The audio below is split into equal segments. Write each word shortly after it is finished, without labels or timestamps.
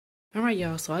All right,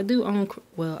 y'all. So I do own,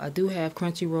 well, I do have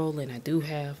Crunchyroll and I do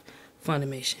have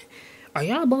Funimation. Are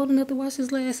y'all bold enough to watch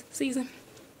this last season?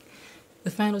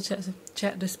 The final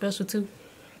chapter special 2?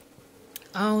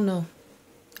 I don't know.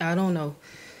 I don't know.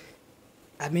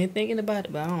 I've been thinking about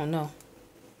it, but I don't know.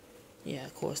 Yeah,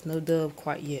 of course, no dub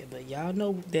quite yet, but y'all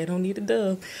know they don't need a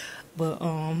dub. But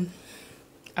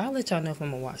I'll let y'all know if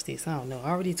I'm gonna watch this. I don't know. I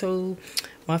already told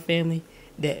my family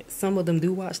that some of them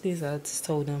do watch this. I just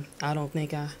told them I don't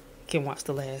think I can watch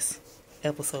the last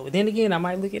episode. But then again, I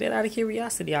might look at it out of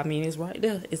curiosity. I mean, it's right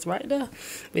there. It's right there.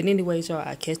 But anyways, y'all,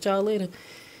 I'll catch y'all later.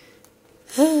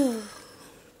 You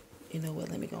know what?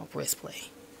 Let me go and press play.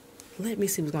 Let me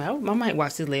see what's going on. I might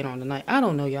watch this later on tonight. I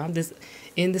don't know, y'all. I'm just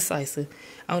indecisive.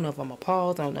 I don't know if I'm going to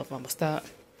pause. I don't know if I'm going to stop.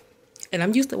 And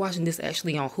I'm used to watching this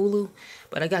actually on Hulu,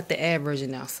 but I got the ad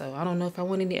version now, so I don't know if I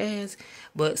want any ads.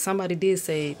 But somebody did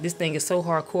say this thing is so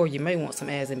hardcore, you may want some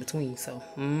ads in between. So,